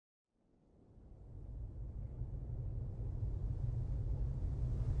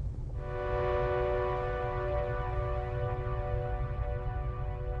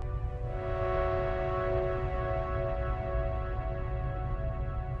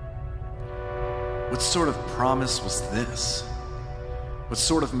What sort of promise was this? What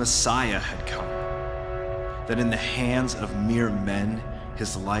sort of Messiah had come? That in the hands of mere men,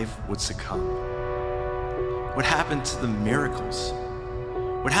 his life would succumb? What happened to the miracles?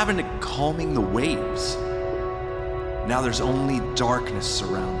 What happened to calming the waves? Now there's only darkness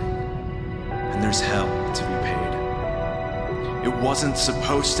surrounding, and there's hell to be paid. It wasn't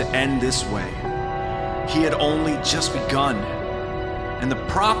supposed to end this way. He had only just begun. And the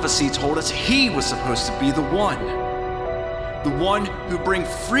prophecy told us he was supposed to be the one who bring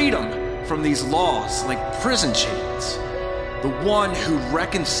freedom from these laws like prison chains, the one who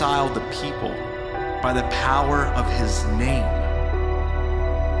reconciled the people by the power of his name.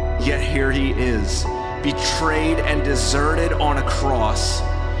 Yet here he is, betrayed and deserted on a cross,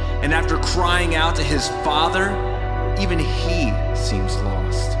 and after crying out to his Father, even he seems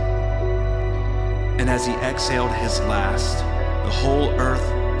lost. And as he exhaled his last, the whole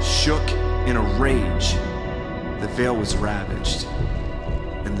earth shook in a rage. The veil was ravaged,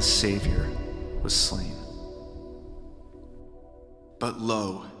 and the Savior was slain. But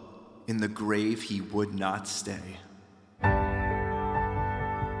lo, in the grave he would not stay.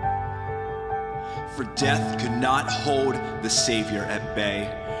 For death could not hold the Savior at bay.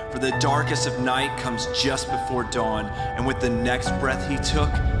 For the darkest of night comes just before dawn, and with the next breath he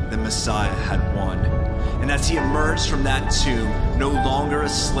took, the Messiah had won. And as he emerged from that tomb, no longer a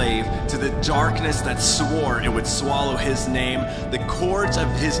slave to the darkness that swore it would swallow his name, the cords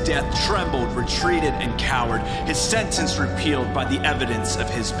of his death trembled, retreated, and cowered, his sentence repealed by the evidence of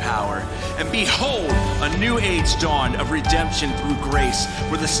his power. And behold, a new age dawned of redemption through grace,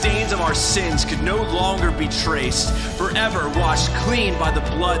 where the stains of our sins could no longer be traced, forever washed clean by the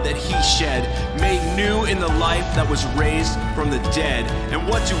blood that he shed, made new in the life that was raised from the dead. And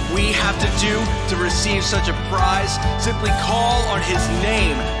what do we have to do to receive such a prize? Simply call on his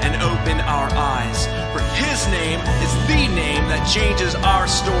name and open our eyes. For his name is the name that changes our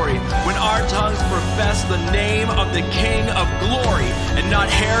story. When our tongues profess the name of the King of glory, and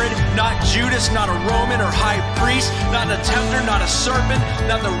not Herod, not Judas, not a Roman or high priest, not a tempter, not a serpent,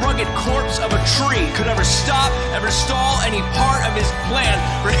 not the rugged corpse of a tree could ever stop, ever stall any part of his plan.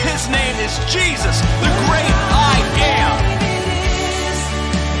 For his name is Jesus, the great I am.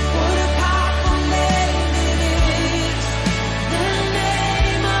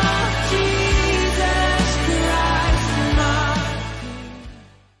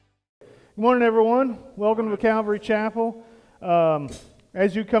 Good morning, everyone. Welcome to Calvary Chapel.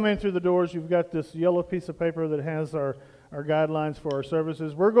 As you come in through the doors, you've got this yellow piece of paper that has our guidelines for our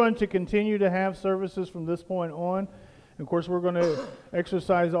services. We're going to continue to have services from this point on. Of course, we're going to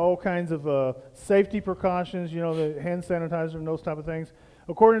exercise all kinds of safety precautions, you know, the hand sanitizer and those type of things.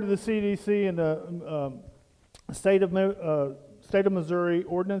 According to the CDC and the state of Missouri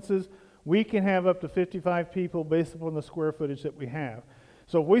ordinances, we can have up to 55 people based upon the square footage that we have.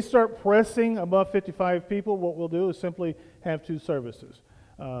 So if we start pressing above 55 people, what we'll do is simply have 2 services.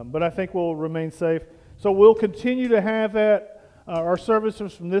 But I think we'll remain safe. So we'll continue to have our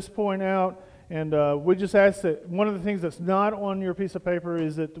services from this point out. And we just ask that one of the things that's not on your piece of paper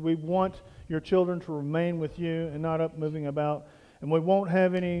is that we want your children to remain with you and not up moving about. And we won't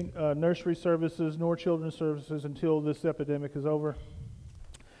have any nursery services nor children's services until this epidemic is over.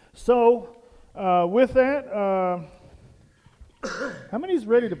 So with that... how many is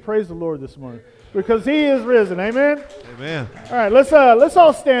ready to praise the Lord this morning? Because He is risen. Amen? Amen. All right, let's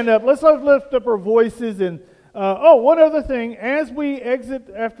all stand up. Let's all lift up our voices. And one other thing. As we exit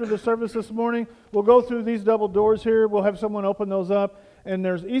after the service this morning, we'll go through these double doors here. We'll have someone open those up. And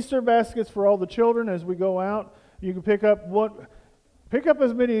there's Easter baskets for all the children as we go out. You can pick up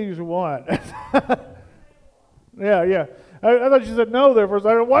as many as you want. Yeah. I thought you said no there for a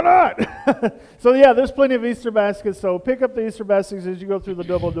second. Why not? So yeah, there's plenty of Easter baskets. So pick up the Easter baskets as you go through the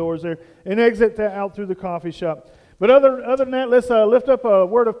double doors there and exit out through the coffee shop. But other than that, let's lift up a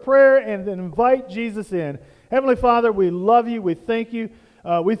word of prayer and then invite Jesus in. Heavenly Father, we love you. We thank you.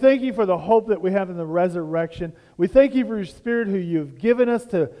 We thank you for the hope that we have in the resurrection. We thank you for your Spirit who you've given us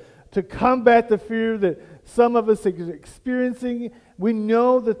to combat the fear that some of us are experiencing. We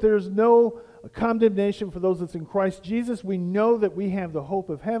know that there's no condemnation for those that's in Christ Jesus. We know that we have the hope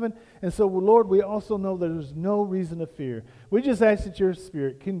of heaven. And so, Lord, we also know that there's no reason to fear. We just ask that your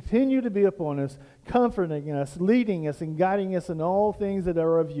Spirit continue to be upon us, comforting us, leading us, and guiding us in all things that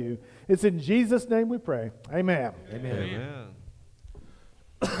are of you. It's in Jesus' name we pray. Amen. Amen.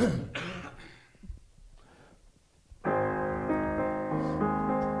 Amen.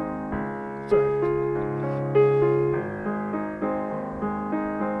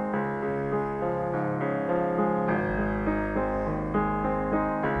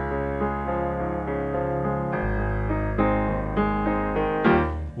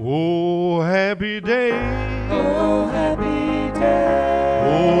 happy day. Oh, happy day.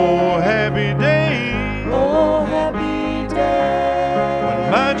 Oh, happy day. Oh, happy day. When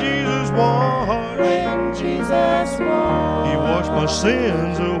my Jesus washed, When Jesus washed, He washed my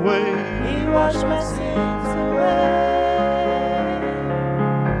sins away. He washed my sins away.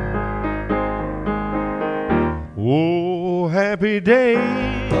 Oh, happy day.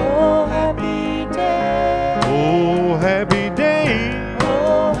 Oh, happy day. Oh, happy day.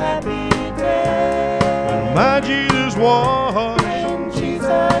 Oh, happy day. When my Jesus washed, When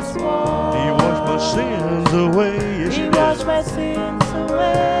Jesus washed, He washed my sins away. Yes, He He washed did. my sins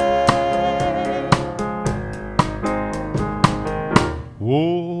away.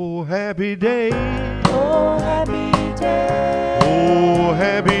 Oh, happy day. Oh, happy day. Oh,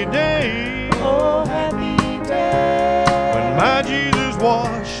 happy day. Oh, happy day. When my Jesus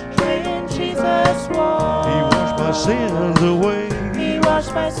washed, When Jesus washed, He washed my sins away. He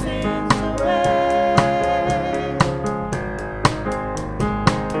washed my sins away.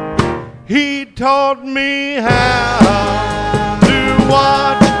 He taught me how to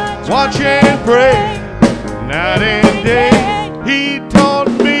watch and pray night and day. He taught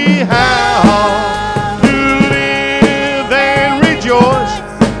me how to live and rejoice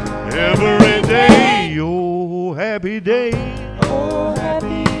every day. Oh, happy day. Oh,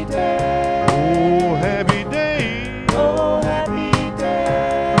 happy day. Oh, happy day. Oh, happy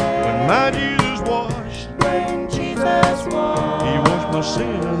day. When my Jesus washed, When Jesus washed, He washed my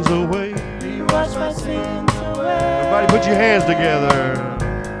sins away. He washed my sins away. Everybody put your hands together.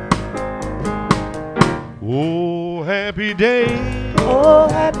 Oh, happy day. Oh,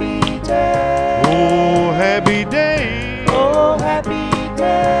 happy day. Oh, happy day. Oh, happy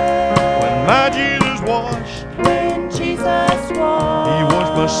day. When my Jesus washed, When Jesus washed, He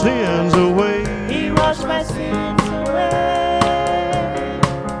washed my sins away. He washed my sins away.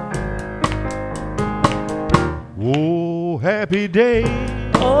 Oh, happy day.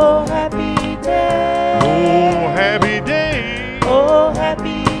 Oh, happy day. Oh, happy day. Oh,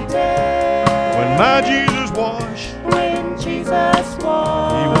 happy day. When my Jesus washed, When Jesus He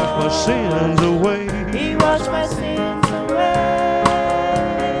washed, washed my sins away. He washed my sins away.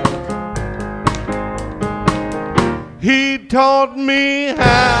 He taught me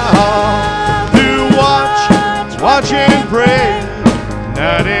how to watch and pray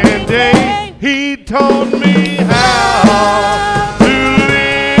night and day. He taught me how to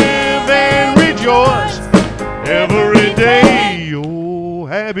live and rejoice every day. Oh,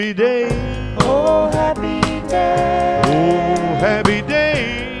 happy day. Oh, happy day. Oh, happy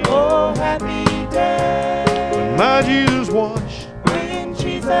day. Oh, happy day. When my Jesus washed, When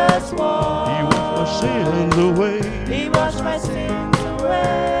Jesus washed, He washed my sins away. He washed my sins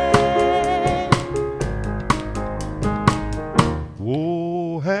away.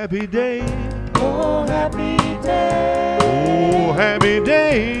 Oh, happy day. Oh, happy day. Oh, happy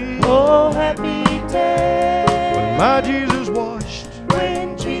day. Oh, happy day. When my Jesus washed,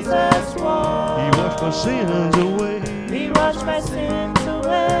 When Jesus washed, He washed my sins away. He washed my sins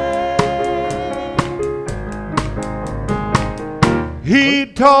away. He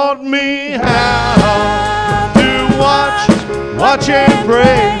taught me how to watch and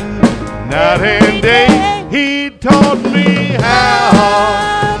pray night and day. He taught me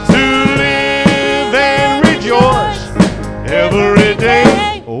how to live and rejoice every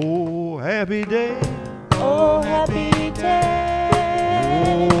day. Oh, happy day. Oh, happy day.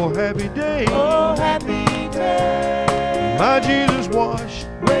 Oh, happy day. Oh, happy day. My Jesus washed,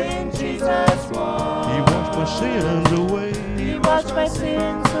 When Jesus washed, He washed my sins away. He washed my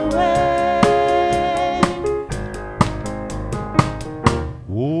sins away.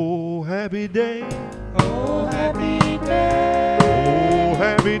 Oh, happy day. Oh, happy day. Oh,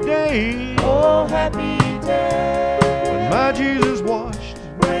 happy day. Oh, happy day. When my Jesus washed,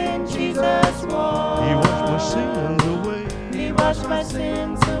 When Jesus washed, He washed my sins away. He washed my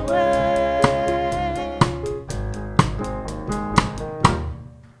sins away.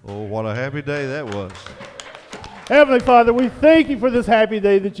 Oh, what a happy day that was. Heavenly Father, we thank you for this happy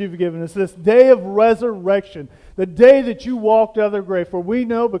day that you've given us, this day of resurrection, the day that you walked out of the grave. For we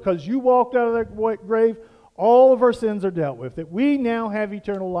know because you walked out of the grave, all of our sins are dealt with, that we now have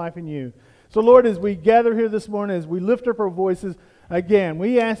eternal life in you. So, Lord, as we gather here this morning, as we lift up our voices, again,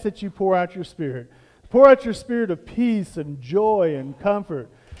 we ask that you pour out your Spirit. Pour out your Spirit of peace and joy and comfort,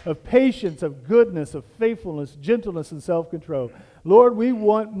 of patience, of goodness, of faithfulness, gentleness, and self-control. Lord, we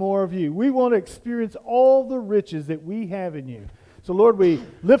want more of you. We want to experience all the riches that we have in you. So, Lord, we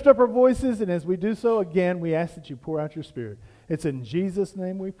lift up our voices, and as we do so, again, we ask that you pour out your Spirit. It's in Jesus'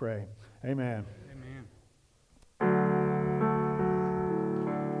 name we pray. Amen. Amen.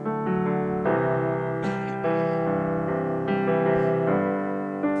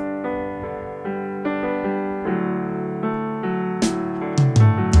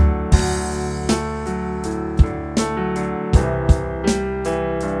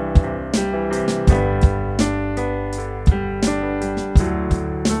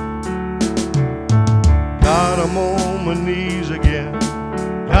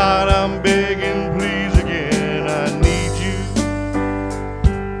 God, I'm begging, please again, I need you.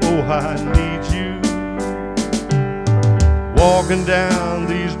 Oh, I need you. Walking down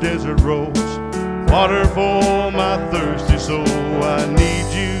these desert roads, water for my thirsty soul. I need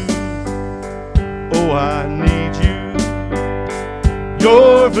you. Oh, I need you.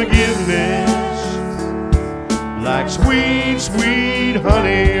 Your forgiveness, like sweet, sweet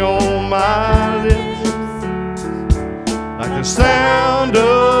honey on my lips, like the sound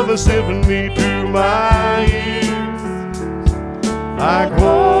of a symphony to my ears, like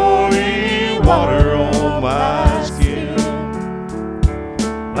holy water on my skin,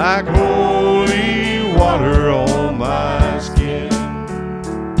 like holy water on my skin.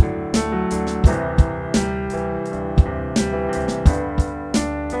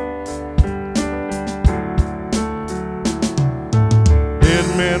 Dead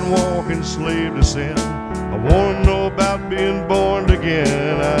men walking, slave to sin. I want to know about being born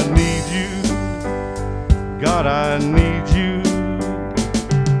again. I need you. God, I need you.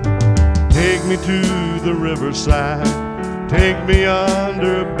 Take me to the riverside. Take me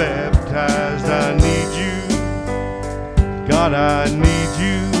under baptized. I need you. God, I need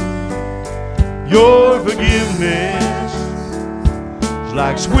you. Your forgiveness is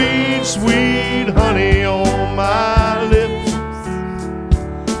like sweet, sweet honey on my lips,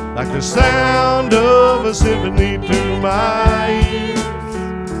 like the sound of a symphony to my ears,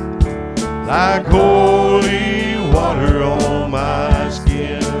 like holy water on my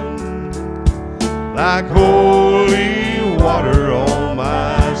skin, like holy water on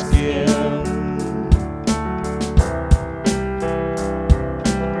my skin.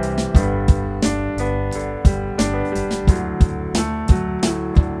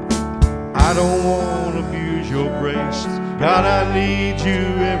 I don't want to abuse your grace. God, I need you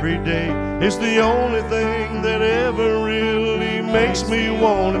every day. It's the only thing that ever really makes me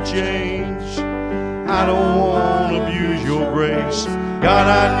want to change. I don't want to abuse your grace. God,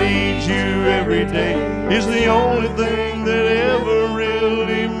 I need you every day. It's the only thing that ever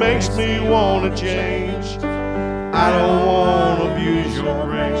really makes me want to change. I don't want to abuse your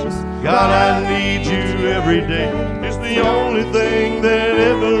grace. God, I need you every day. It's the only thing that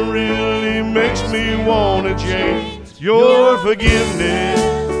ever really makes me want to change. Your forgiveness,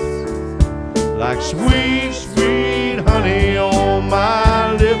 like sweet, sweet honey on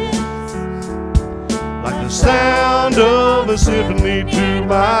my lips, like the sound of a symphony to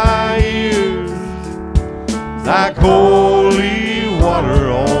my ears, like holy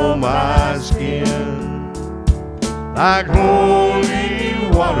water on my skin, like holy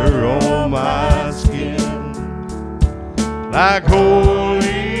water on my skin, like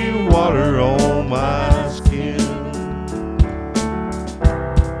holy water on my skin.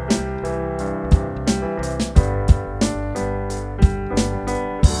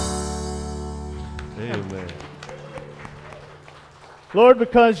 Amen. Lord,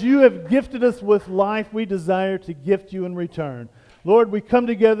 because you have gifted us with life, we desire to gift you in return. Lord, we come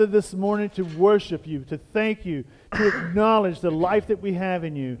together this morning to worship you, to thank you, to acknowledge the life that we have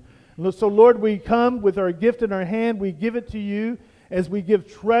in you. So, Lord, we come with our gift in our hand. We give it to you as we give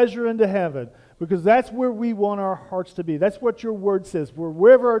treasure into heaven, because that's where we want our hearts to be. That's what your word says.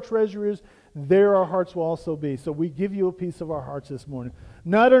 Wherever our treasure is, there our hearts will also be. So we give you a piece of our hearts this morning.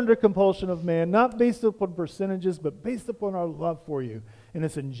 Not under compulsion of man, not based upon percentages, but based upon our love for you. And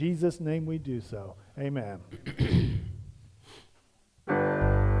it's in Jesus' name we do so. Amen.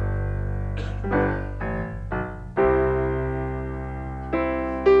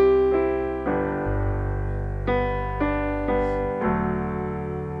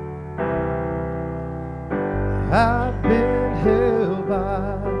 I've been held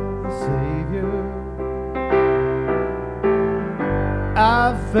by the Savior.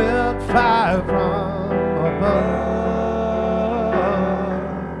 I've felt fire from above.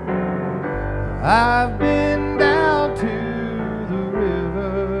 I've been down to the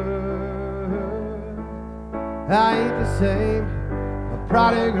river. I ain't the same, a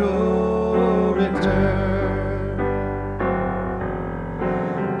prodigal return.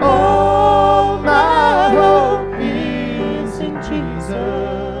 Oh, my hope is in Jesus.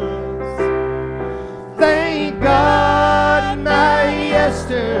 Thank God my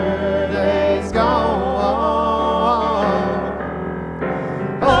yesterday's gone.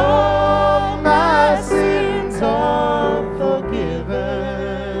 All my sins are forgiven.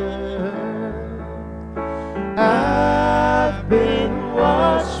 I've been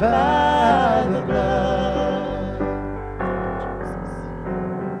washed by the blood.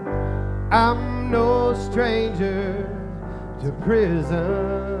 I'm no stranger to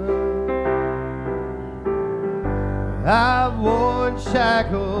prison. I've worn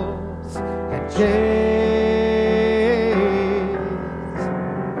shackles and chains,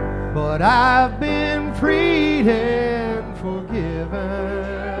 but I've been freed and forgiven.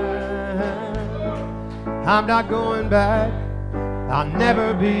 I'm not going back, I'll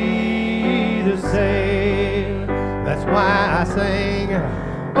never be the same. That's why I sing,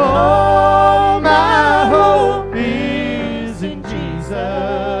 oh, my hope is in Jesus.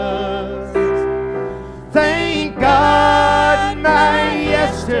 Thank God my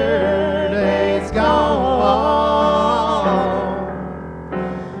yesterday's gone.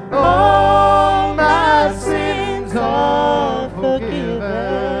 All my sins are forgiven.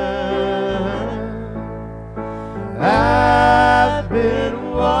 I've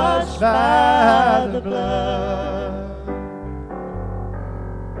been washed by the blood.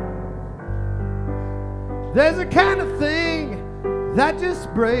 There's a kind of thing that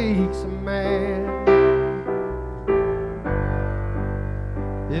just breaks a man.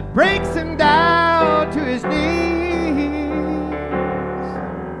 It breaks him down to his knees.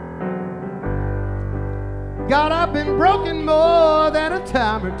 Got up and broken more than a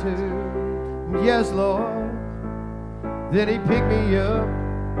time or two. Yes, Lord. Then he picked me up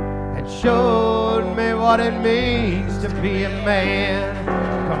and showed me what it means to be a man.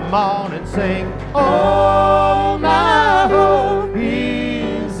 Come on and sing, oh, my hope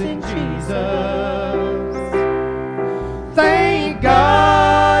is in Jesus. Thank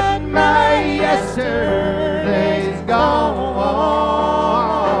God my yesterday's gone.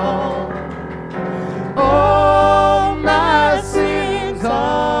 All my sins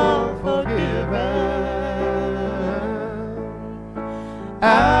are forgiven.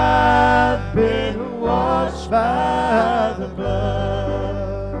 I've been washed by the blood.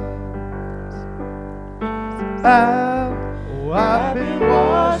 I've been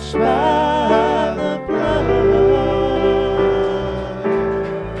washed by the blood.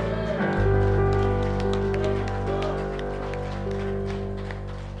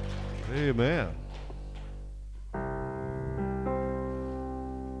 Amen.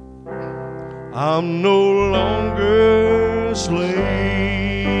 I'm no longer a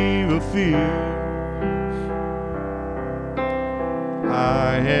slave of fear.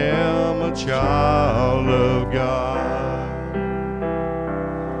 I am a child of God.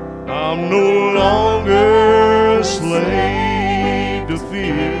 I'm no longer a slave to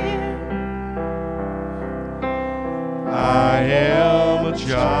fear. I am a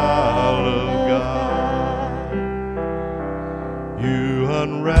child of God. You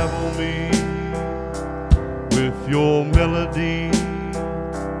unravel me with your melody.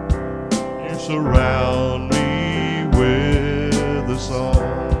 You surround me with a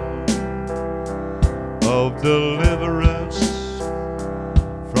song of deliverance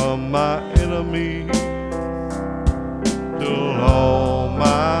from my enemies, till all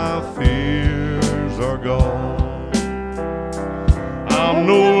my fears are gone. I'm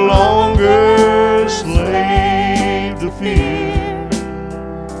no longer a slave to fear.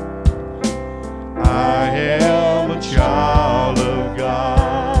 I am a child of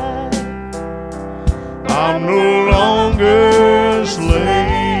God. I'm no longer a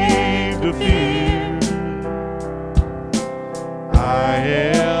slave to fear. I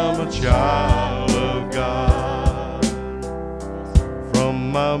am a child of God.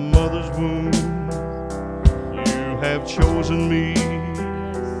 From my mother's womb, you have chosen me.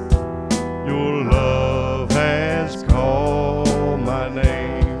 Your love has called my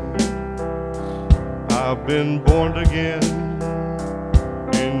name. I've been born again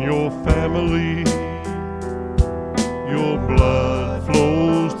in your family. Your blood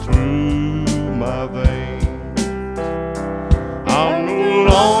flows through my veins. I'm no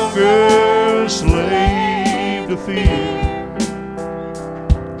longer a slave to fear.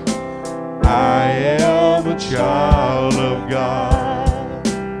 I am a child of God.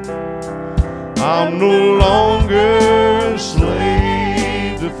 I'm no longer a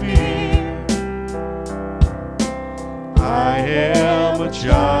slave to fear. I am a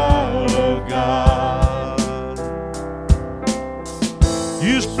child of God.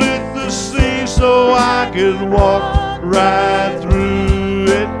 You split the sea so I could walk right through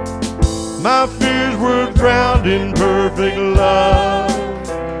it. My fears were drowned in perfect love.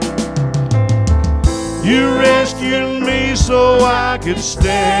 You rescued me so I could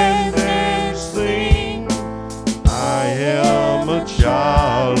stand and sing. I am a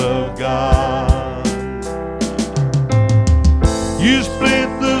child of God. You split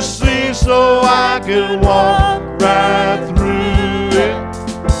the sea so I could walk right through it.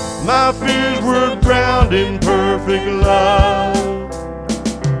 My fears were drowned in perfect love.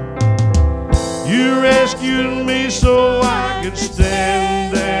 You rescued rescued me so I could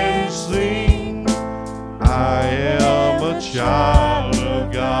stand and sing. I am a child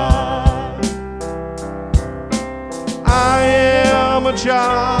of God. I am a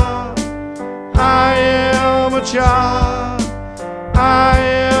child. I am a child. I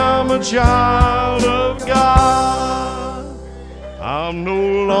am a child of God. I'm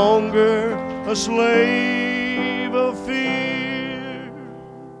no longer a slave of fear.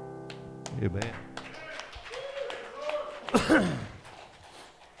 Amen.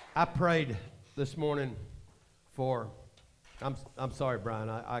 I prayed this morning for, I'm sorry, Brian,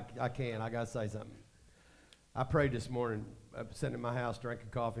 I can't, I got to say something. I prayed this morning, sitting in my house drinking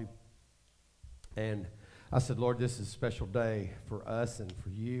coffee, and I said, Lord, this is a special day for us and for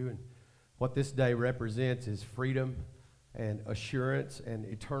you, and what this day represents is freedom and assurance and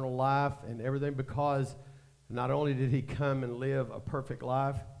eternal life and everything, because not only did he come and live a perfect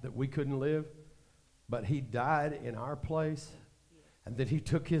life that we couldn't live, but he died in our place, and that he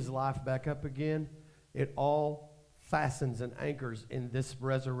took his life back up again. It all fastens and anchors in this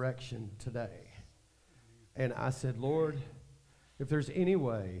resurrection today. And I said, Lord, if there's any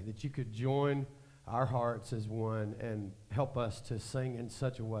way that you could join our hearts as one and help us to sing in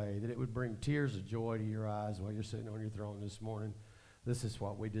such a way that it would bring tears of joy to your eyes while you're sitting on your throne this morning, this is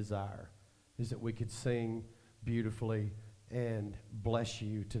what we desire, is that we could sing beautifully and bless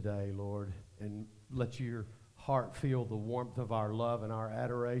you today, Lord, and let your heart feel the warmth of our love and our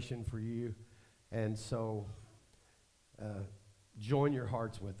adoration for you. And so join your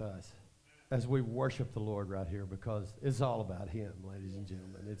hearts with us as we worship the Lord right here, because it's all about him, ladies and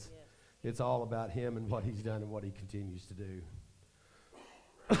gentlemen. It's all about him and what he's done and what he continues to do.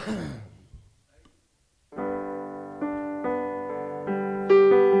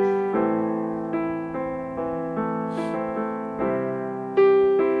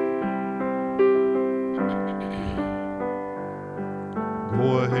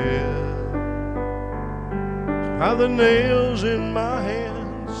 Go ahead, try the nails in my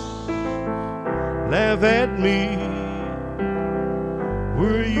hands, laugh at me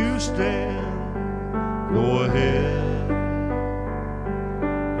where you stand. Go ahead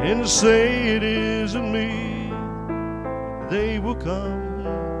and say it isn't me. They will come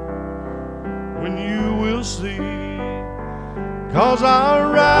when you will see, 'cause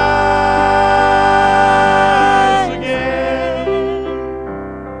I'll rise again.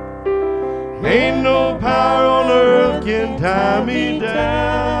 Ain't no power on earth can tie me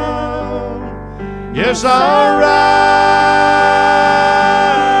down. Yes, I'll rise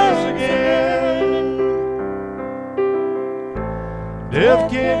again. Death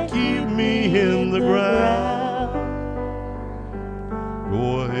can't keep me in the ground.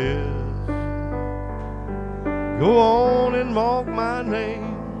 Go ahead, go on and mark my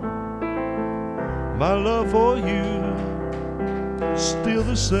name. My love for you still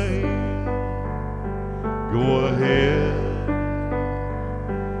the same. Go ahead,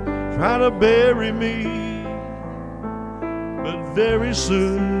 try to bury me, but very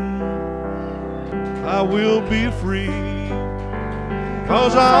soon I will be free,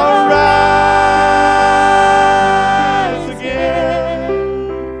 'cause I'll rise again.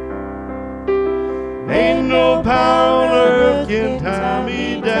 Ain't no power on earth can tie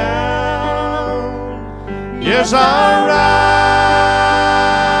me down. Yes, I'll rise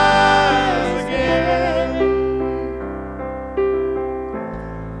again.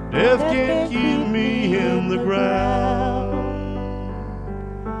 Death can't keep me in the ground.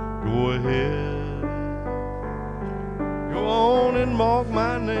 Go ahead, go on and mark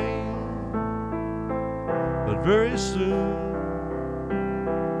my name, but very soon,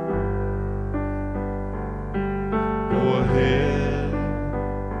 go ahead,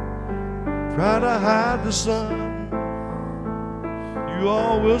 try to hide the sun. You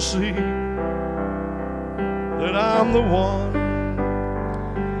all will see that I'm the one,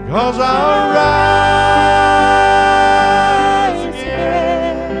 'cause I'll rise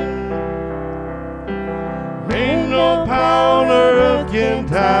again. Ain't no power on earth can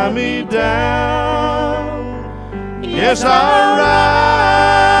tie me down. Yes, I'll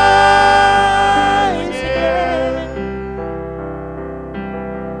rise again.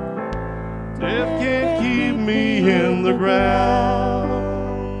 Death can't keep me in the ground.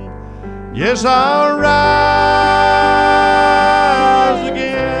 Yes, I'll rise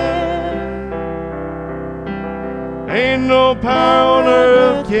again. Ain't no power on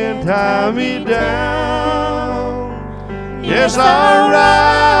earth can tie me down. Yes, I'll rise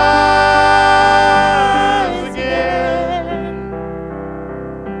again.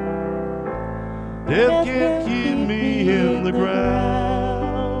 Death can't keep me in the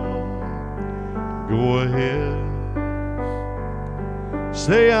ground. Go ahead.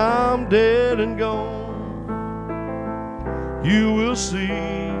 say I'm dead and gone, you will see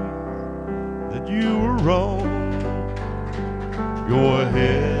that you were wrong. Go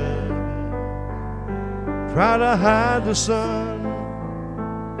ahead, try to hide the sun,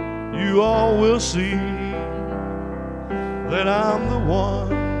 you all will see that I'm the one.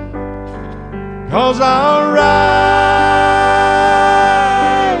 'Cause I'll rise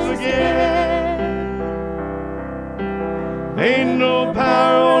again. Ain't no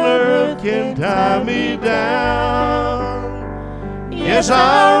power on earth can tie me down. Yes,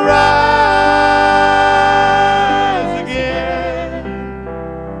 I'll rise again.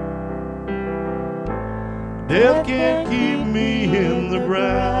 Death can't keep me in the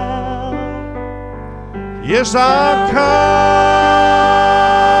ground. Yes, I'll come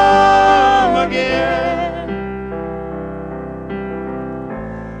again.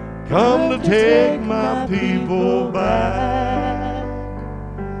 Come to take my people back.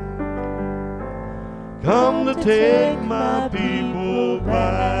 Come to take my people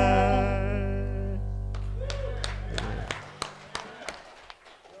back.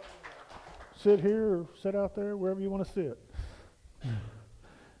 Sit here or sit out there, wherever you want to sit.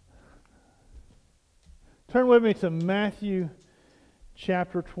 Turn with me to Matthew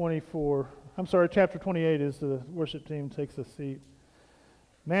chapter 24. I'm sorry, chapter 28 as the worship team takes a seat.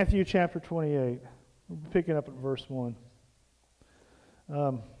 Matthew chapter 28. We're picking up at verse 1.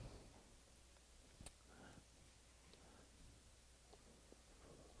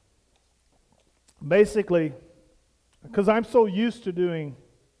 Basically, because I'm so used to doing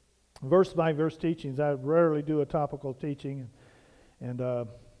verse-by-verse teachings, I rarely do a topical teaching. And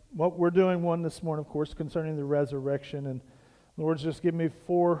what we're doing one this morning, of course, concerning the resurrection. And the Lord's just given me a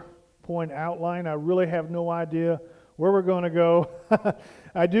 4-point outline. I really have no idea where we're going to go.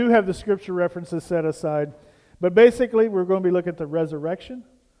 I do have the scripture references set aside. But basically, we're going to be looking at the resurrection,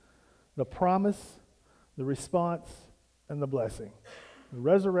 the promise, the response, and the blessing. The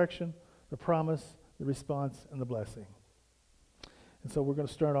resurrection, the promise, the response, and the blessing. And so we're going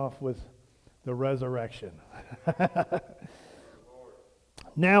to start off with the resurrection.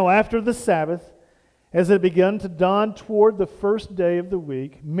 Now, after the Sabbath, as it began to dawn toward the first day of the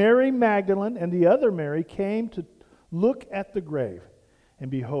week, Mary Magdalene and the other Mary came to look at the grave.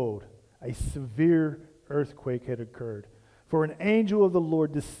 And behold, a severe earthquake had occurred. For an angel of the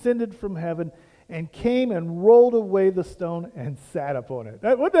Lord descended from heaven and came and rolled away the stone and sat upon it.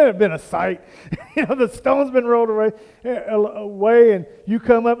 Wouldn't that have been a sight? The stone's been rolled away, and you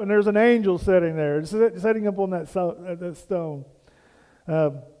come up and there's an angel sitting there, sitting up on that stone.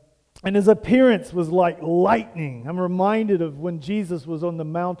 And his appearance was like lightning. I'm reminded of when Jesus was on the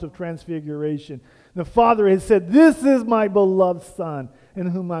Mount of Transfiguration. The Father has said, "This is my beloved Son, in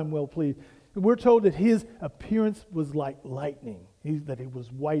whom I'm well pleased." We're told that his appearance was like lightning, that he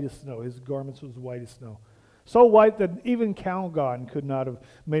was white as snow. His garments was white as snow. So white that even Calgon could not have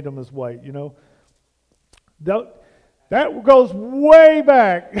made them as white, That goes way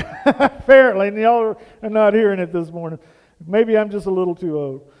back, apparently, and y'all are not hearing it this morning. Maybe I'm just a little too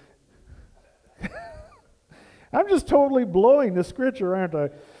old. I'm just totally blowing the scripture, aren't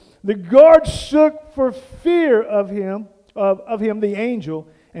I? The guards shook for fear of him, the angel,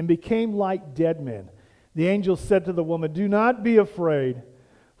 and became like dead men. The angel said to the woman, "Do not be afraid,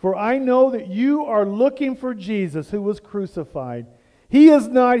 for I know that you are looking for Jesus who was crucified. He is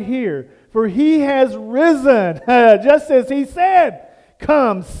not here, for he has risen, just as he said.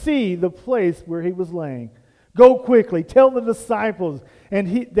 Come, see the place where he was laying. Go quickly, tell the disciples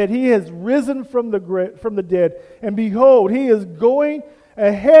that he has risen from the dead. And behold, he is going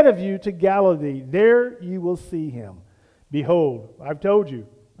ahead of you to Galilee. There you will see him. Behold, I've told you,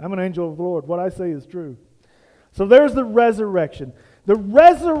 I'm an angel of the Lord. What I say is true." So there's the resurrection. The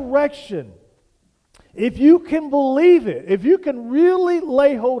resurrection, if you can believe it, if you can really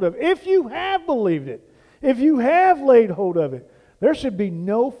lay hold of it, if you have believed it, if you have laid hold of it, there should be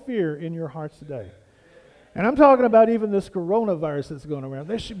no fear in your hearts today. And I'm talking about even this coronavirus that's going around.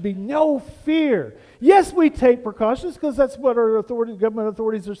 There should be no fear. Yes, we take precautions because that's what our government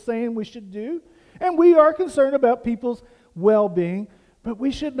authorities are saying we should do. And we are concerned about people's well-being, but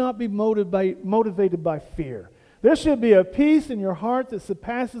we should not be motivated by fear. There should be a peace in your heart that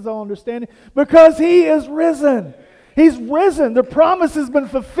surpasses all understanding because he is risen. He's risen. The promise has been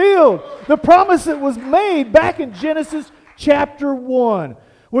fulfilled. The promise that was made back in Genesis chapter 1.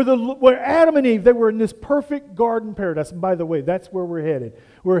 Where Adam and Eve, they were in this perfect garden paradise. And by the way, that's where we're headed.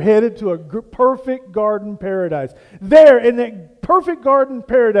 We're headed to a perfect garden paradise. There, in that perfect garden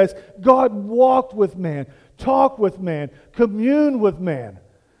paradise, God walked with man, talked with man, communed with man.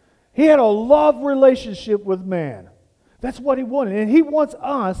 He had a love relationship with man. That's what he wanted. And he wants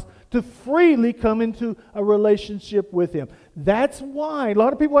us to freely come into a relationship with him. That's why a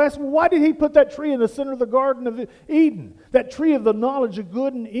lot of people ask, well, why did he put that tree in the center of the Garden of Eden? That tree of the knowledge of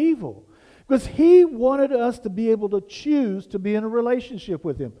good and evil. Because he wanted us to be able to choose to be in a relationship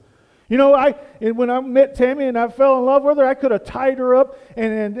with him. You know, when I met Tammy and I fell in love with her, I could have tied her up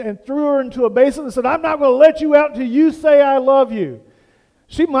and threw her into a basin and said, I'm not going to let you out until you say I love you.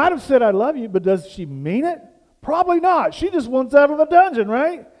 She might have said I love you, but does she mean it? Probably not. She just wants out of the dungeon,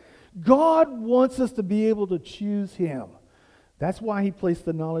 right? God wants us to be able to choose him. That's why he placed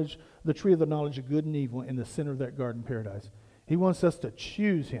the tree of the knowledge of good and evil in the center of that garden paradise. He wants us to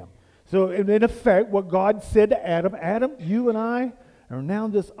choose him. So in effect, what God said to Adam, Adam, you and I are now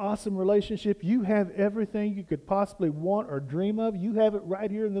in this awesome relationship. You have everything you could possibly want or dream of. You have it right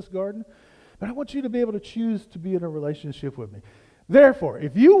here in this garden. But I want you to be able to choose to be in a relationship with me. Therefore,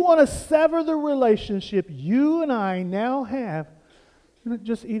 if you want to sever the relationship you and I now have,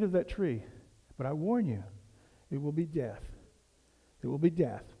 just eat of that tree. But I warn you, it will be death. It will be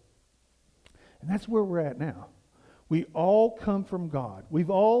death. And that's where we're at now. We all come from God. We've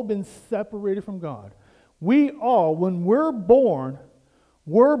all been separated from God. We all, when we're born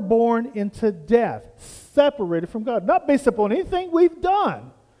into death, separated from God. Not based upon anything we've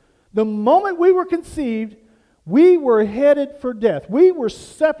done. The moment we were conceived, we were headed for death. We were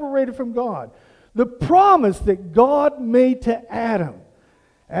separated from God. The promise that God made to Adam.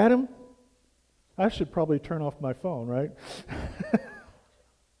 Adam, I should probably turn off my phone, right?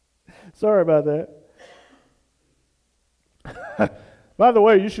 Sorry about that. By the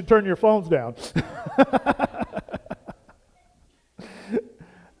way, you should turn your phones down.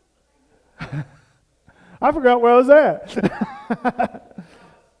 I forgot where I was at.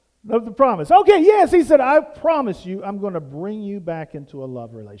 Of the promise. Okay, yes, he said, I promise you, I'm going to bring you back into a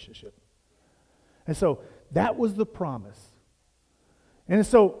love relationship. And so that was the promise. And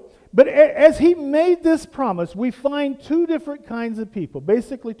so, but as he made this promise, we find two different kinds of people,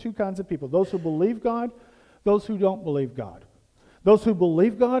 basically two kinds of people. Those who believe God, those who don't believe God. Those who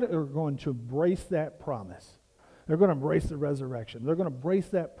believe God are going to embrace that promise. They're going to embrace the resurrection. They're going to embrace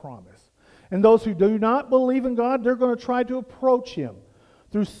that promise. And those who do not believe in God, they're going to try to approach him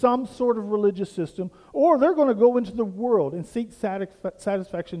through some sort of religious system, or they're going to go into the world and seek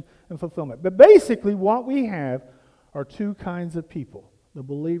satisfaction and fulfillment. But basically what we have are two kinds of people, the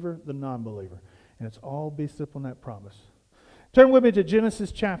believer, the non-believer. And it's all based upon that promise. Turn with me to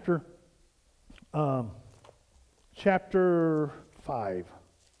Genesis chapter 5.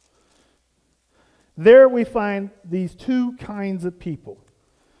 There we find these two kinds of people.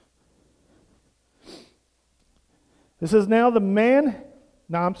 It says, now the man...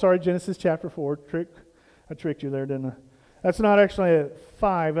 No, I'm sorry, Genesis chapter 4. I tricked you there, didn't I? That's not actually a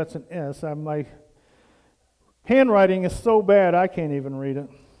 5, that's an S. My handwriting is so bad I can't even read it.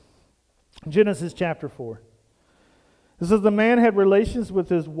 Genesis chapter 4. It says, the man had relations with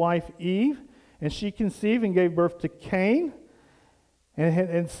his wife Eve, and she conceived and gave birth to Cain,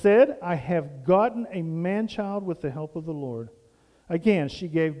 and said, I have gotten a man-child with the help of the Lord. Again, she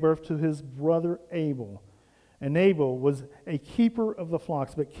gave birth to his brother Abel. And Abel was a keeper of the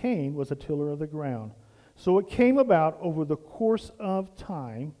flocks, but Cain was a tiller of the ground. So it came about over the course of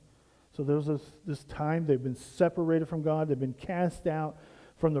time. So there was this time they've been separated from God. They've been cast out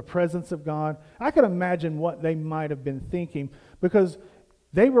from the presence of God. I can imagine what they might have been thinking, because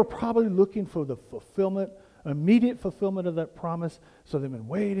they were probably looking for the fulfillment, immediate fulfillment of that promise. So they've been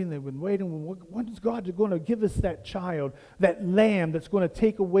waiting. When is God going to give us that child, that lamb that's going to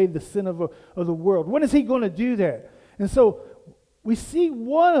take away the sin of the world? When is he going to do that? And so we see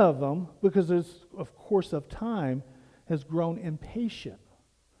one of them, because there's, of course, of time, has grown impatient.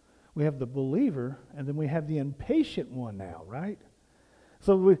 We have the believer, and then we have the impatient one now, right?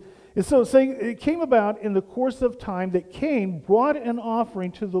 So saying it came about in the course of time that Cain brought an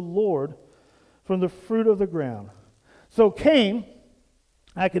offering to the Lord from the fruit of the ground. So Cain,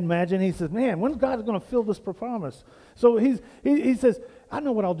 I can imagine, he says, man, when's God going to fill this promise? So he says, I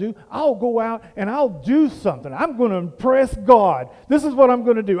know what I'll do. I'll go out and I'll do something. I'm going to impress God. This is what I'm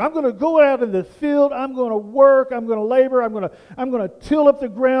going to do. I'm going to go out in the field. I'm going to work. I'm going to labor. I'm going to till up the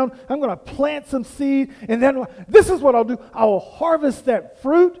ground. I'm going to plant some seed. And then this is what I'll do. I'll harvest that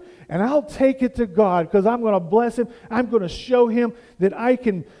fruit and I'll take it to God, because I'm going to bless him. I'm going to show him that I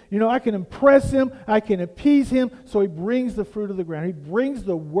can impress him. I can appease him. So he brings the fruit of the ground. He brings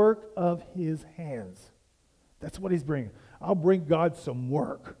the work of his hands. That's what he's bringing. I'll bring God some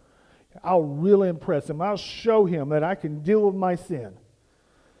work. I'll really impress him. I'll show him that I can deal with my sin.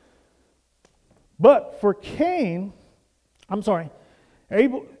 But for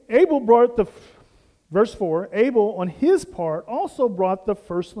Abel brought Verse 4, Abel on his part also brought the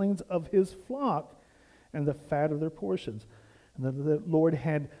firstlings of his flock and the fat of their portions. And the Lord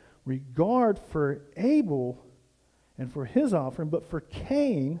had regard for Abel and for his offering, but for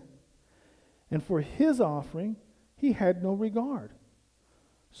Cain and for his offering he had no regard.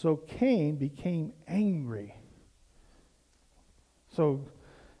 So Cain became angry. So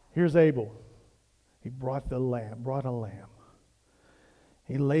here's Abel. He brought a lamb.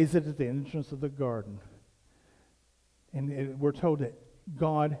 He lays it at the entrance of the garden. And we're told that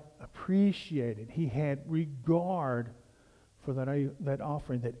God appreciated, he had regard for that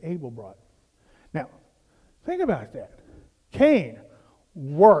offering that Abel brought. Now, think about that. Cain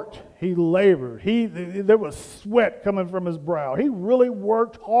worked. He labored. There was sweat coming from his brow. He really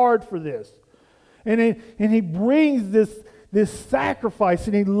worked hard for this. And he brings this sacrifice,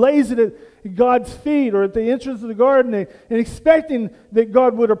 and he lays it at God's feet or at the entrance of the garden, and expecting that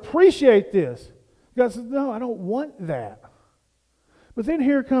God would appreciate this. God says, no, I don't want that. But then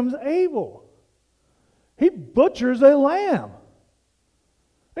here comes Abel. He butchers a lamb.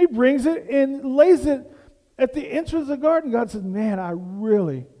 He brings it and lays it at the entrance of the garden. God says, man, I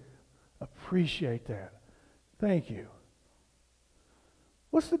really appreciate that. Thank you.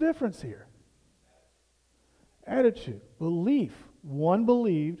 What's the difference here? Attitude, belief. One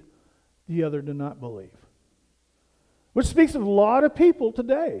believed, the other did not believe. Which speaks of a lot of people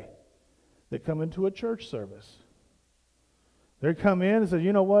today that come into a church service. They come in and say,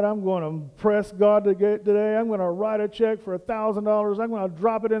 you know what, I'm going to impress God today. I'm going to write a check for $1,000. I'm going to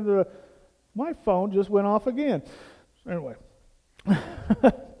drop it into my phone just went off again. Anyway.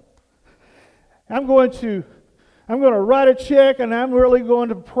 I'm going to write a check, and I'm really going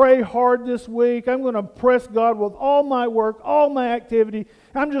to pray hard this week. I'm going to impress God with all my work, all my activity.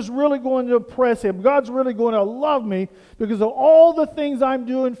 I'm just really going to impress Him. God's really going to love me because of all the things I'm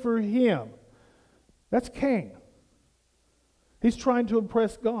doing for Him. That's Cain. He's trying to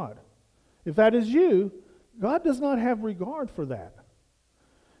impress God. If that is you, God does not have regard for that.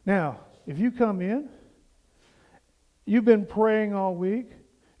 Now, if you come in, you've been praying all week,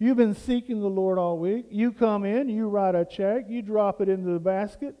 you've been seeking the Lord all week, you come in, you write a check, you drop it into the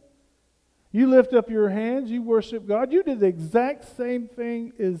basket, you lift up your hands, you worship God, you did the exact same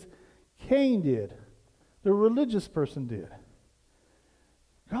thing as Cain did, the religious person did.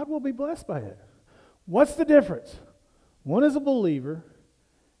 God will be blessed by it. What's the difference? One is a believer,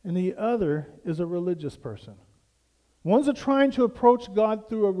 and the other is a religious person. One's trying to approach God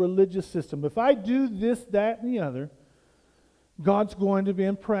through a religious system. If I do this, that, and the other, God's going to be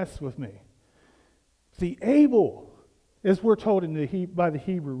impressed with me. The Abel, as we're told by the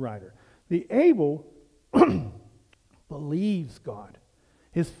Hebrew writer, the Abel believes God.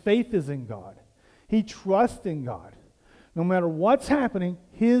 His faith is in God. He trusts in God. No matter what's happening,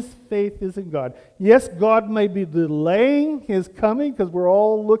 his faith is in God. Yes, God may be delaying his coming because we're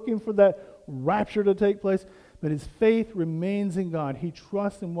all looking for that rapture to take place, but his faith remains in God. He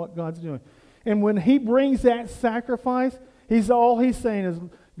trusts in what God's doing. And when he brings that sacrifice, he's saying is,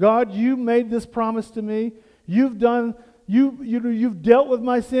 God, you made this promise to me. You've dealt with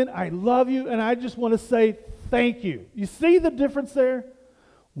my sin. I love you, and I just want to say thank you. You see the difference there?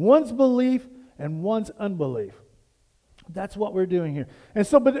 One's belief and one's unbelief. That's what we're doing here. And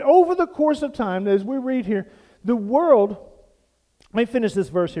so, but over the course of time, as we read here, the world, let me finish this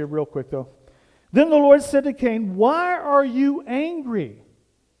verse here real quick though. Then the Lord said to Cain, why are you angry?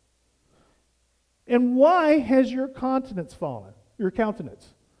 And why has your countenance fallen? Your countenance.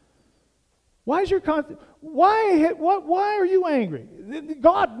 Why is your countenance? Why are you angry?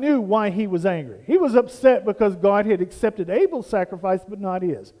 God knew why he was angry. He was upset because God had accepted Abel's sacrifice, but not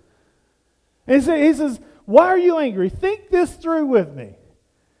his. And he says, why are you angry? Think this through with me.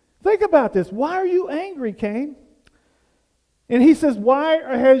 Think about this. Why are you angry, Cain? And he says, why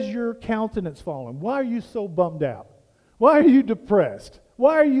has your countenance fallen? Why are you so bummed out? Why are you depressed?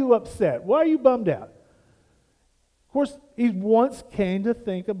 Why are you upset? Why are you bummed out? Of course, he wants Cain to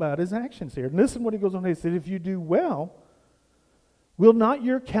think about his actions here. And listen what he goes on. He said, if you do well, will not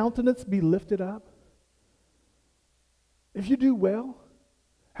your countenance be lifted up? If you do well,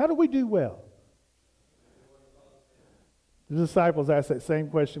 how do we do well? The disciples asked that same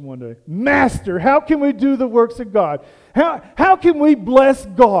question one day. Master, how can we do the works of God? How can we bless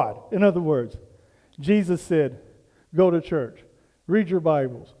God? In other words, Jesus said, go to church, read your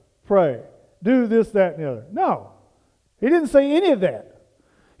Bibles, pray, do this, that, and the other. No, he didn't say any of that.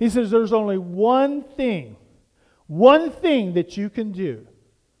 He says there's only one thing that you can do.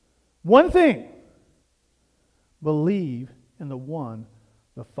 One thing. Believe in the one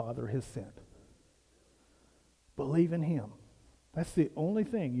the Father has sent. Believe in Him. That's the only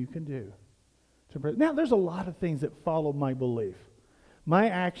thing you can do to pray. Now, there's a lot of things that follow my belief. My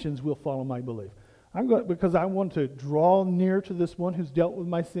actions will follow my belief. Because I want to draw near to this one who's dealt with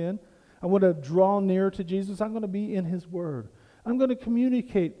my sin. I want to draw near to Jesus. I'm going to be in His Word. I'm going to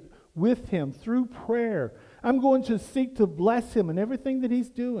communicate with Him through prayer. I'm going to seek to bless Him in everything that He's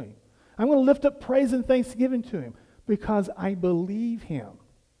doing. I'm going to lift up praise and thanksgiving to Him because I believe Him.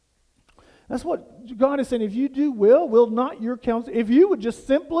 That's what God is saying. If you do will not your countenance. If you would just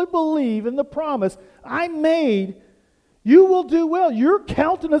simply believe in the promise I made, you will do well. Your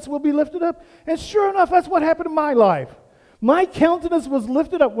countenance will be lifted up. And sure enough, that's what happened in my life. My countenance was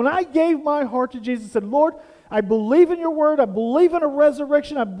lifted up. When I gave my heart to Jesus and said, Lord, I believe in your word. I believe in a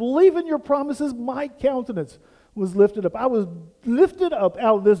resurrection. I believe in your promises. My countenance was lifted up. I was lifted up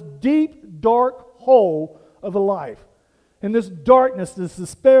out of this deep, dark hole of a life. And this darkness, this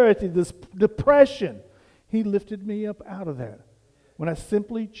disparity, this depression, He lifted me up out of that when I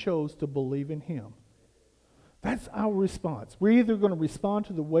simply chose to believe in Him. That's our response. We're either going to respond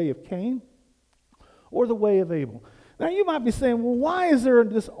to the way of Cain or the way of Abel. Now you might be saying, well, why is there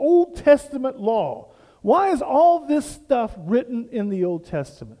this Old Testament law? Why is all this stuff written in the Old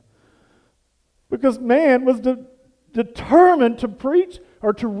Testament? Because man was determined to preach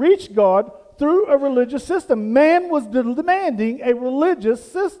or to reach God through a religious system. Man was demanding a religious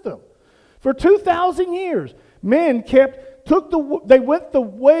system. For 2,000 years, man they went the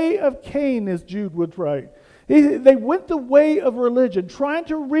way of Cain, as Jude would write. They went the way of religion, trying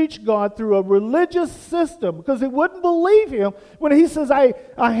to reach God through a religious system because they wouldn't believe Him when He says, I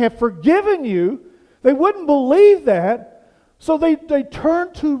have forgiven you. They wouldn't believe that, so they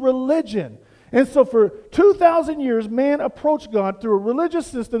turned to religion. And so for 2,000 years, man approached God through a religious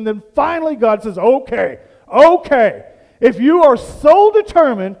system. Then finally God says, okay, if you are so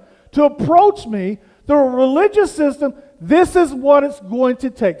determined to approach me through a religious system, this is what it's going to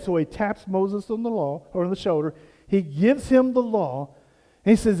take. So He taps Moses on the shoulder. He gives him the law.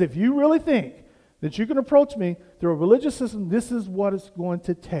 And He says, if you really think that you can approach me through a religious system, this is what it's going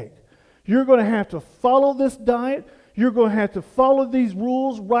to take. You're going to have to follow this diet. You're going to have to follow these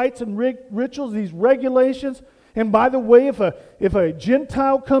rules, rites, and rituals, these regulations. And by the way, if a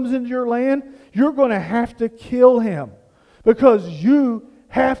Gentile comes into your land, you're going to have to kill him because you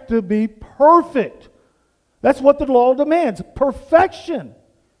have to be perfect. That's what the law demands, perfection.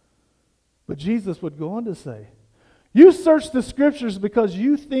 But Jesus would go on to say, you search the Scriptures because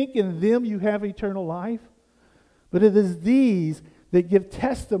you think in them you have eternal life, but it is these that give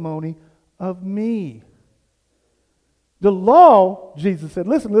testimony of me. The law, Jesus said,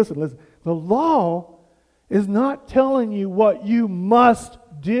 listen. The law is not telling you what you must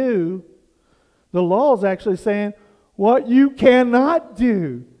do. The law is actually saying what you cannot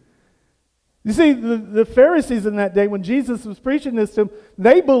do. You see, the Pharisees in that day, when Jesus was preaching this to them,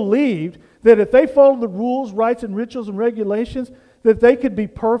 they believed that if they followed the rules, rites, and rituals and regulations, that they could be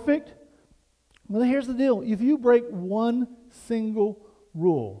perfect. Well, here's the deal. If you break one single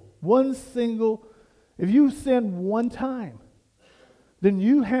rule, if you sin one time, then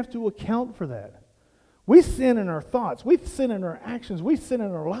you have to account for that. We sin in our thoughts. We sin in our actions. We sin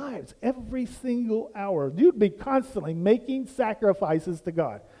in our lives every single hour. You'd be constantly making sacrifices to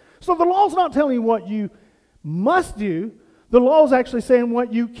God. So the law's not telling you what you must do. The law is actually saying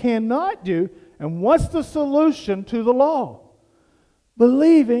what you cannot do. And what's the solution to the law?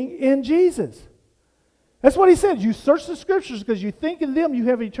 Believing in Jesus. That's what He said. You search the Scriptures because you think in them you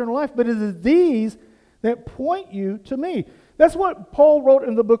have eternal life, but it is these that point you to me. That's what Paul wrote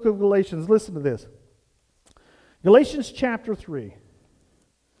in the book of Galatians. Listen to this. Galatians chapter 3.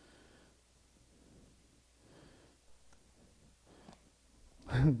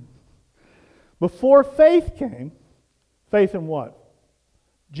 Before faith came, faith in what?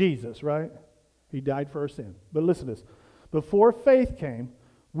 Jesus, right? He died for our sin. But listen to this. Before faith came,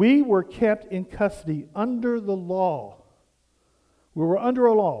 we were kept in custody under the law. We were under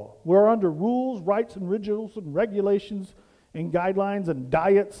a law. We were under rules, rites, and rituals, and regulations, and guidelines, and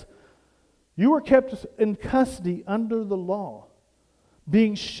diets. You were kept in custody under the law,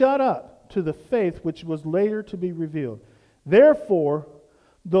 being shut up to the faith which was later to be revealed. Therefore,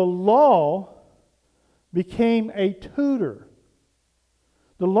 the law became a tutor.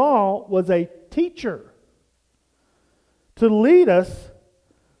 The law was a teacher to lead us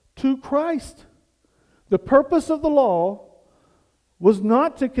to Christ. The purpose of the law was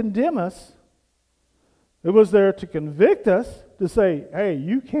not to condemn us. It was there to convict us, to say, hey,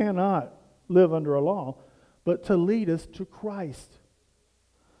 you cannot live under a law, but to lead us to Christ,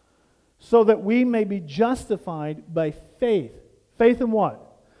 so that we may be justified by faith. Faith in what?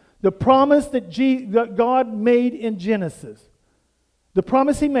 The promise that God made in Genesis. The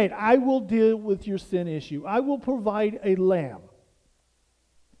promise he made, I will deal with your sin issue. I will provide a lamb.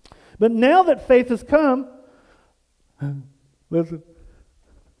 But now that faith has come, listen.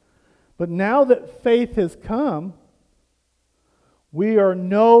 But now that faith has come, we are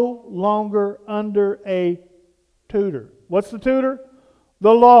no longer under a tutor. What's the tutor?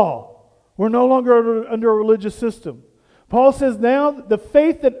 The law. We're no longer under a religious system. Paul says now the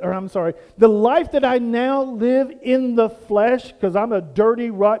life that I now live in the flesh, because I'm a dirty,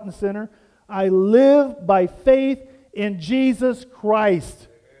 rotten sinner, I live by faith in Jesus Christ.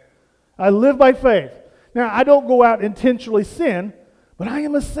 I live by faith. Now, I don't go out and intentionally sin, but I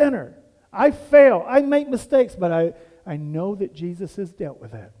am a sinner. I fail. I make mistakes, but I know that Jesus has dealt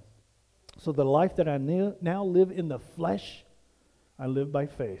with that. So the life that I now live in the flesh, I live by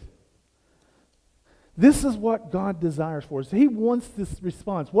faith. This is what God desires for us. He wants this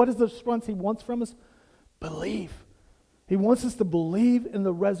response. What is the response He wants from us? Belief. He wants us to believe in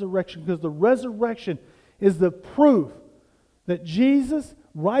the resurrection, because the resurrection is the proof that Jesus,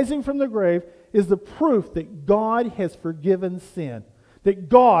 rising from the grave, is the proof that God has forgiven sin. That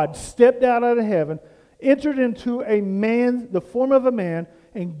God stepped out of heaven, entered into a man, the form of a man,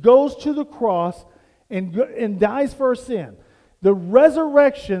 and goes to the cross and dies for our sin. The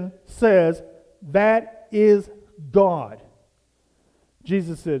resurrection says that is God.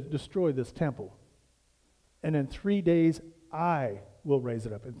 Jesus said, destroy this temple, and in 3 days I will raise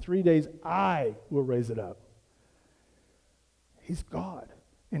it up. In 3 days I will raise it up. He's God,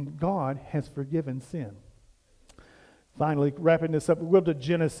 and God has forgiven sin. Finally, wrapping this up, we'll go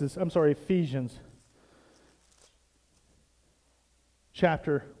to Ephesians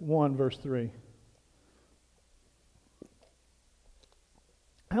chapter 1, verse 3.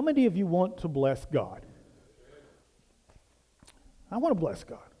 How many of you want to bless God? I want to bless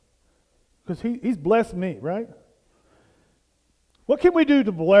God, because He's blessed me, right? What can we do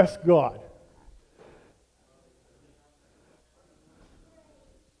to bless God?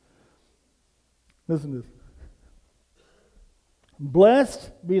 Listen to this.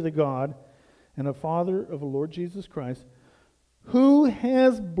 Blessed be the God and the Father of the Lord Jesus Christ, who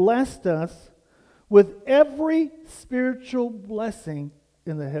has blessed us with every spiritual blessing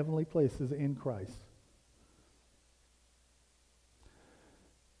in the heavenly places in Christ.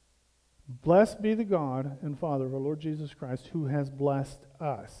 Blessed be the God and Father of our Lord Jesus Christ, who has blessed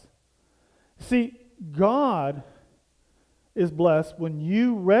us. See, God is blessed when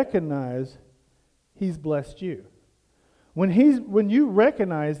you recognize He's blessed you. When you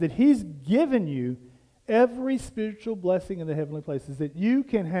recognize that He's given you every spiritual blessing in the heavenly places, that you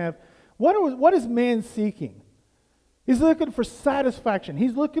can have. What is man seeking? He's looking for satisfaction.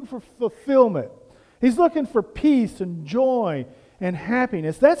 He's looking for fulfillment. He's looking for peace and joy and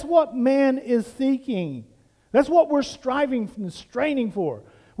happiness. That's what man is seeking. That's what we're striving and straining for.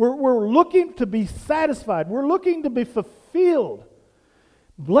 We're looking to be satisfied. We're looking to be fulfilled.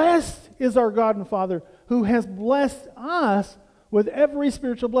 Blessed is our God and Father, who has blessed us with every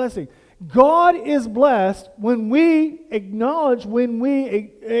spiritual blessing. God is blessed when we acknowledge, when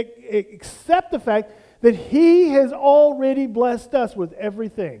we accept the fact that He has already blessed us with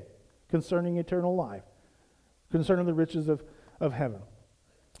everything concerning eternal life, concerning the riches of heaven.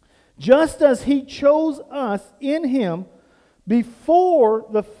 Just as He chose us in Him before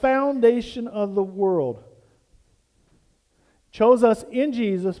the foundation of the world. Chose us in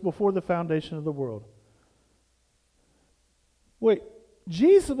Jesus before the foundation of the world. Wait,